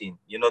telemedicine.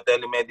 You know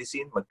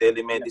telemedicine? Yeah,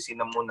 Mag-telemedicine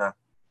na muna.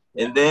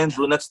 yeah. And then,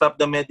 do not stop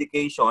the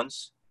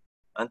medications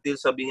until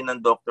sabihin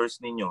ng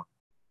doctors ninyo.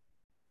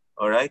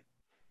 Alright?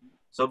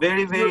 So,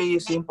 very, Do you, very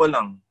simple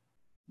lang.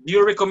 do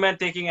you recommend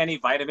taking any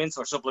vitamins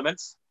or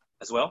supplements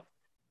as well?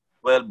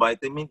 Well,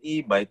 vitamin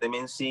E,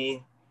 vitamin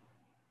C,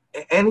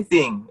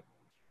 anything.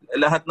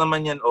 Lahat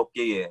naman yan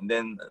okay eh. And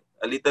then,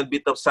 a little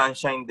bit of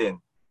sunshine din.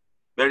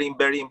 Very,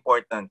 very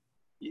important.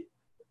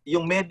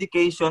 Yung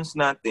medications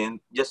natin,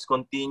 just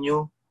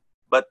continue,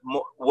 but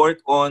work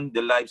on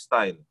the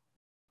lifestyle.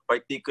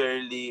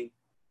 Particularly,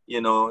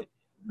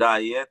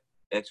 diet,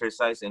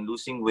 exercise, and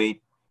losing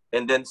weight.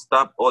 And then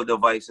stop all the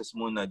vices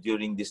muna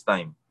during this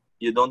time.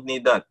 You don't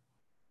need that.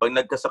 Pag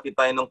nagkasakit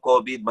tayo ng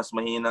COVID, mas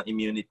mahina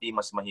immunity,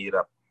 mas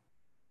mahirap.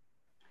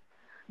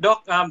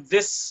 Doc,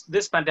 this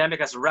pandemic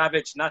has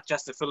ravaged not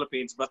just the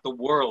Philippines but the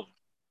world.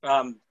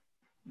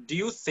 Do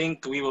you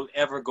think we will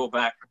ever go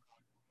back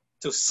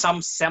to some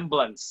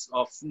semblance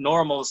of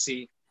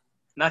normalcy,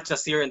 not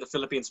just here in the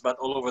Philippines but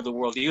all over the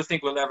world? Do you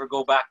think we'll ever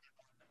go back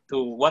to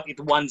what it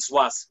once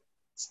was,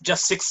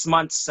 just 6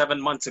 months,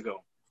 7 months ago?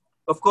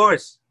 Of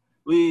course,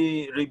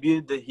 we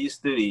reviewed the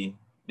history.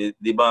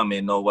 Di ba,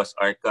 may Noah's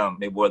Ark ka,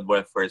 may World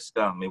War I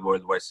ka, may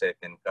World War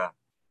II ka.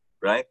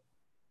 Right?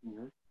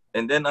 Mm-hmm.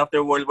 And then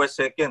after World War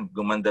II,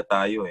 gumanda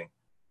tayo eh.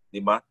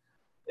 Di ba?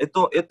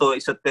 Ito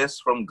is a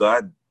test from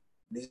God.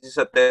 This is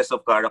a test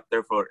of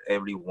character for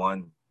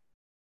everyone.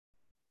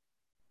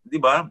 Di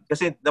ba?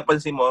 Kasi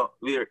napansin mo,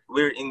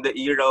 we're in the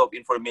era of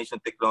information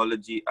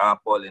technology,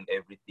 Apple and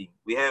everything.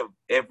 We have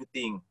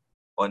everything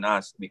on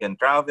us. We can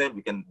travel,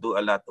 we can do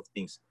a lot of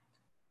things.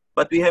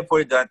 But we have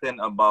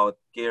forgotten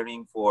about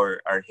caring for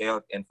our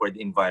health and for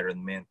the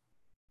environment.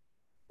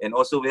 And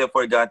also we have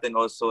forgotten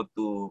also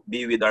to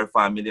be with our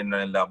family and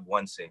our loved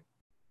ones eh.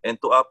 And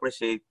to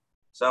appreciate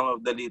some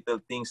of the little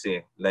things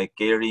eh, like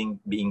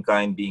caring, being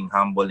kind, being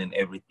humble and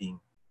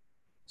everything.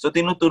 So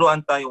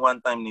tinuturuan tayo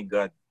one time ni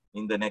God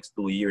in the next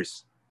 2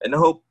 years. And I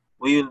hope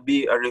we will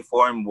be a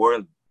reformed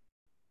world.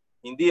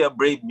 Hindi a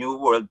brave new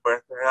world,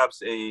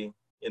 perhaps a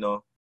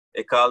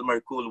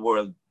calmer, cool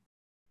world.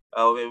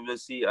 We will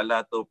see a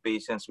lot of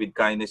patience with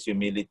kindness,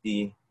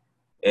 humility,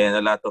 and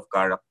a lot of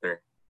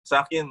character.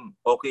 Sa akin,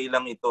 okay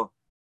lang ito.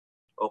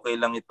 Okay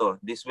lang ito.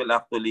 This will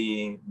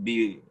actually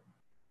be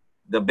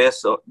the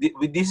best.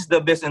 This is the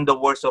best and the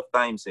worst of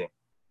times eh.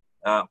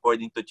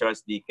 According to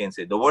Charles Dickens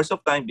eh. The worst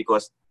of time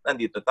because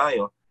nandito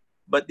tayo.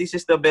 But this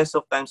is the best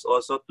of times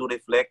also to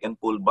reflect and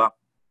pull back.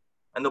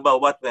 Ano ba,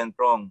 what went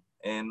wrong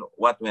and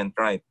what went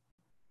right?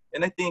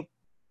 And I think,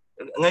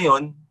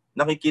 ngayon,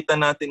 nakikita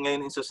natin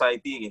ngayon in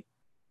society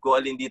kung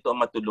alin dito ang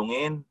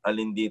matulungin,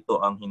 alin dito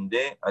ang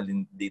hindi,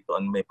 alin dito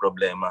ang may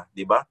problema.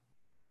 Di ba?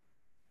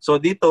 So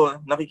dito,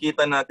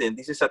 nakikita natin,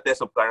 this is a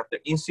test of character.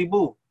 In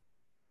Cebu,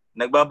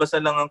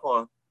 nagbabasa lang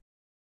ako,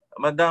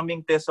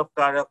 madaming test of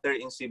character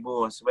in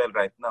Cebu as well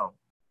right now.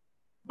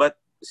 But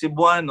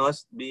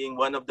Cebuanos, being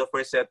one of the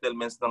first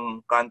settlements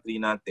ng country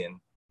natin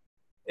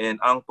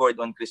and anchored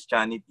on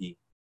Christianity,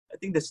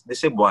 I think the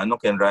Cebuano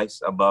can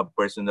rise above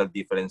personal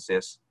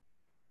differences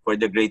for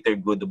the greater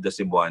good of the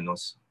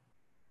Cebuanos.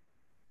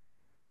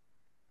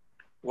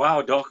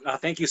 Wow, Doc,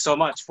 thank you so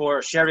much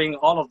for sharing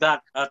all of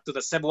that to the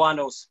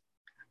Cebuanos.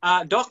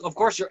 Doc, of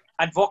course, your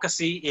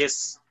advocacy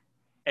is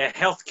a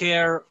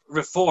healthcare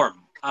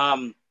reform.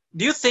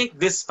 Do you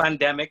think this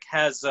pandemic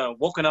has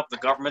woken up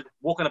the government,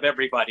 woken up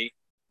everybody?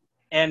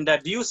 And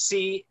do you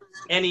see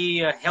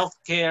any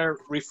healthcare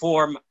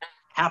reform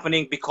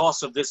happening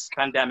because of this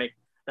pandemic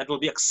that will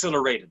be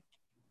accelerated?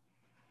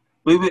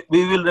 We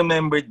will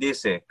remember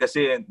this eh.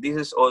 Kasi this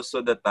is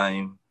also the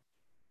time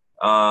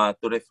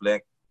to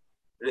reflect.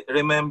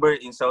 Remember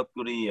in South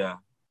Korea,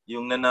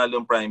 yung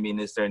nanalong prime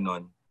minister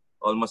nun,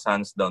 almost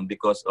hands down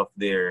because of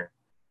their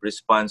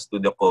response to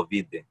the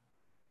COVID. Eh.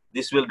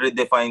 This will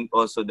redefine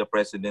also the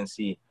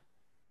presidency.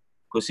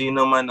 Kung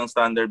sino man ang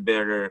standard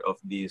bearer of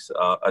this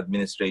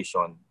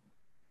administration,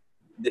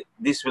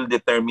 this will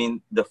determine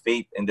the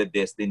fate and the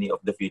destiny of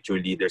the future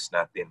leaders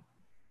natin.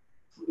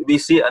 We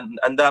see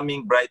ang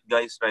daming bright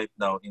guys right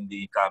now in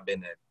the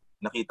cabinet.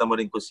 Nakita mo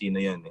rin kung sino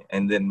yun eh.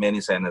 And then many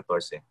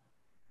senators eh.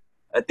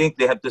 I think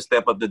they have to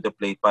step up to the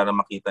plate para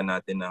makita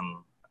natin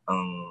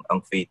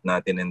ang fate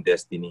natin and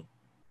destiny.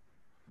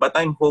 But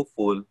I'm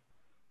hopeful.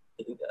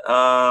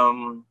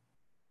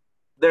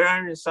 There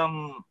are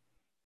some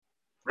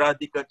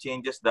radical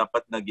changes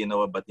dapat na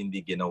ginawa but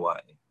hindi ginawa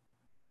eh.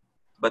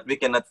 But we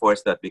cannot force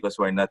that because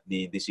we're not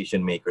the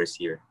decision makers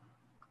here.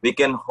 We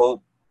can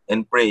hope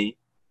and pray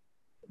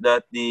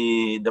that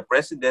the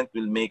president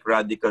will make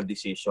radical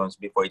decisions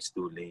before it's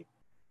too late.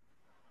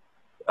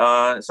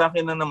 Sa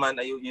akin na naman,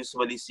 I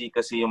usually see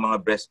kasi yung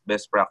mga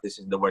best practices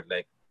in the world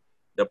like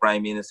the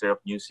Prime Minister of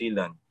New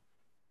Zealand.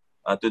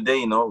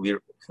 Today,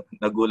 we're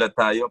nagulat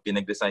tayo,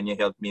 pinag-resign yung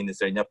health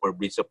minister niya for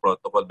breach of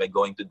protocol by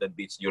going to the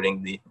beach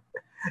during the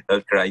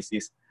health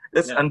crisis.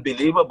 That's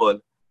unbelievable.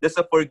 That's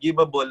a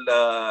forgivable,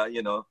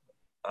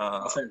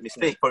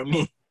 mistake for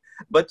me.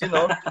 But,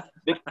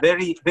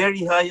 very,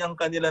 very high ang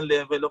kanilang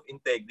level of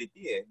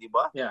integrity, di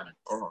ba? Yeah.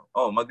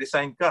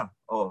 Mag-resign ka.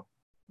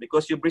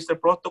 Because you breached the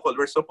protocol,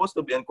 we're supposed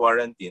to be in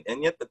quarantine,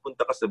 and yet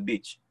nagpunta ka sa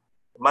beach.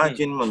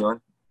 Imagine mo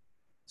yun.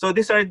 So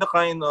these are the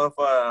kind of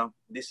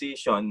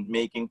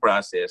decision-making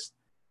process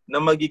na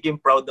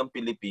magiging proud ng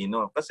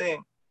Pilipino. Kasi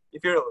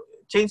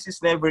change is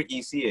never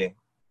easy.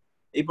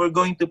 If we're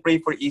going to pray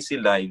for easy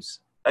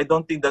lives, I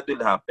don't think that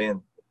will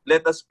happen.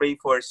 Let us pray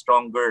for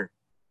stronger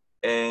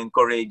and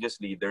courageous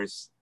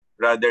leaders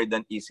rather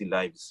than easy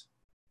lives.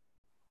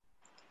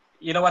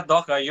 You know what,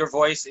 Doc? Your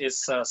voice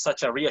is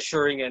such a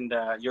reassuring, and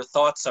your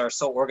thoughts are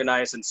so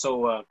organized and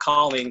so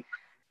calming.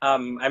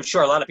 I'm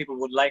sure a lot of people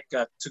would like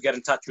to get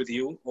in touch with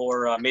you,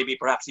 or maybe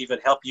perhaps even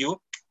help you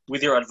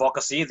with your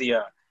advocacy,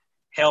 the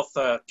health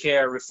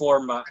care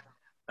reform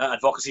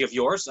advocacy of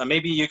yours.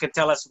 Maybe you can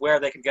tell us where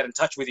they can get in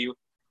touch with you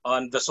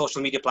on the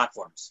social media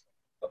platforms.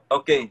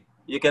 Okay.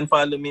 You can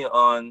follow me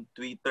on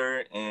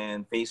Twitter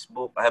and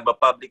Facebook. I have a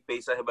public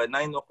page. I have a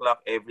 9 o'clock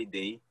every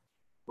day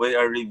where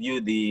I review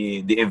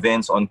the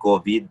events on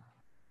COVID.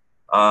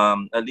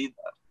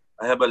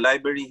 I have a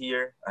library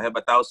here. I have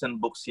 1,000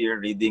 books here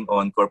reading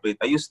on corporate.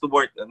 I used to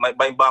work,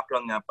 my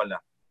background nga pala.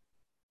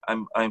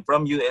 I'm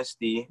from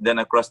UST, then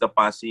across the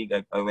Pasig,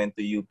 I went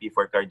to UP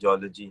for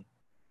cardiology.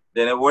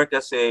 Then I worked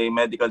as a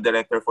medical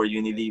director for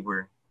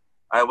Unilever.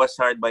 I was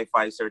hired by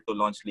Pfizer to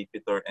launch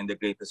Lipitor and the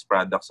greatest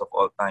products of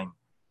all time.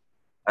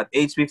 At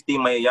age 50,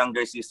 my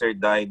younger sister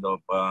died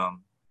of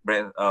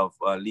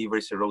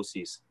liver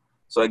cirrhosis.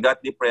 So I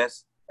got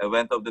depressed. I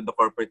went out to the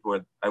corporate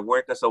world. I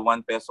worked as a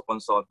 1 peso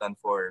consultant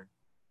for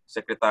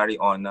Secretary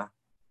Ona.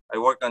 I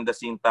worked on the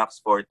sin tax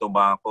for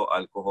tobacco,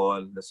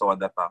 alcohol, the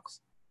soda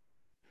tax.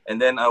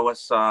 And then I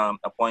was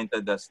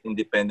appointed as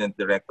independent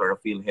director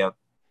of PhilHealth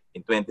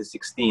in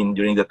 2016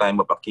 during the time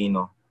of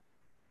Aquino.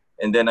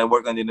 And then I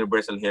worked on the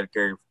universal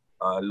healthcare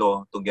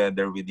law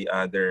together with the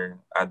other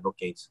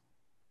advocates.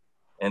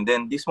 And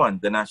then this one,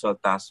 the National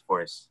Task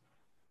Force.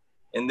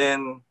 And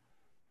then,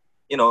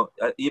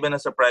 even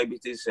as a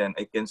private citizen,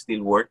 I can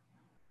still work.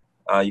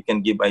 You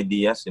can give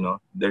ideas,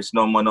 There's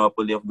no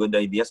monopoly of good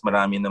ideas.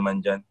 Marami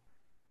naman dyan.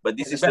 But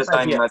this is the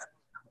time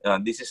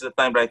this is the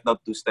time right now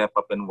to step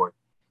up and work.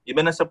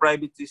 Even as a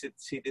private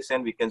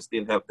citizen, we can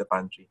still help the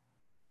country.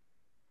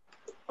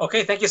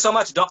 Okay, thank you so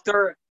much,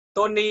 Dr.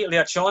 Tony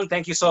Leachon.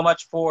 Thank you so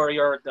much for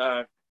your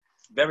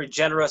very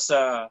generous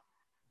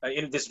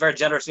in this very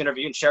generous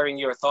interview and sharing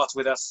your thoughts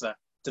with us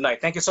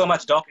tonight. Thank you so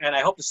much, Doc, and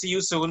I hope to see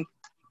you soon,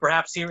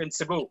 perhaps here in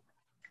Cebu.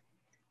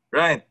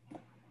 Right.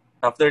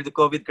 After the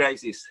COVID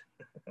crisis.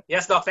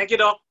 Yes, Doc. Thank you,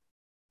 Doc.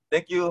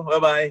 Thank you.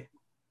 Bye-bye.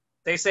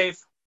 Stay safe.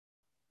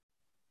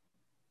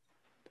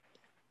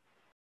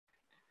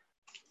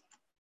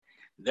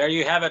 There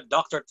you have it,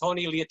 Dr.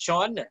 Tony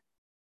Leachon.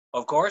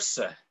 Of course,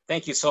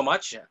 thank you so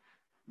much,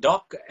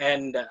 Doc.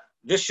 And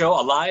this show,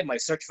 Alive, My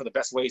Search for the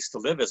Best Ways to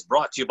Live, is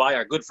brought to you by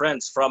our good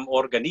friends from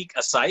Organic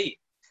Acai.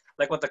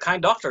 Like what the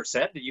kind doctor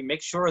said, you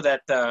make sure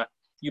that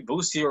you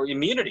boost your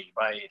immunity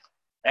by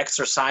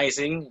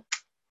exercising,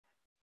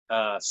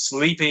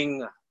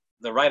 sleeping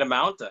the right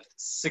amount,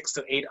 6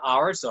 to 8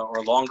 hours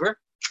or longer.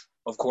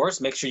 Of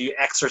course, make sure you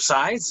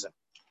exercise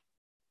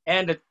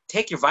and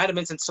take your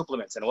vitamins and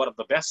supplements. And one of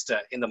the best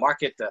in the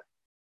market,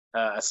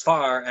 as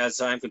far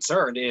as I'm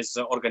concerned, is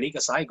Organic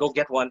Acai. Go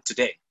get one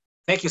today.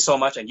 Thank you so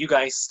much, and you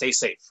guys stay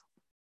safe.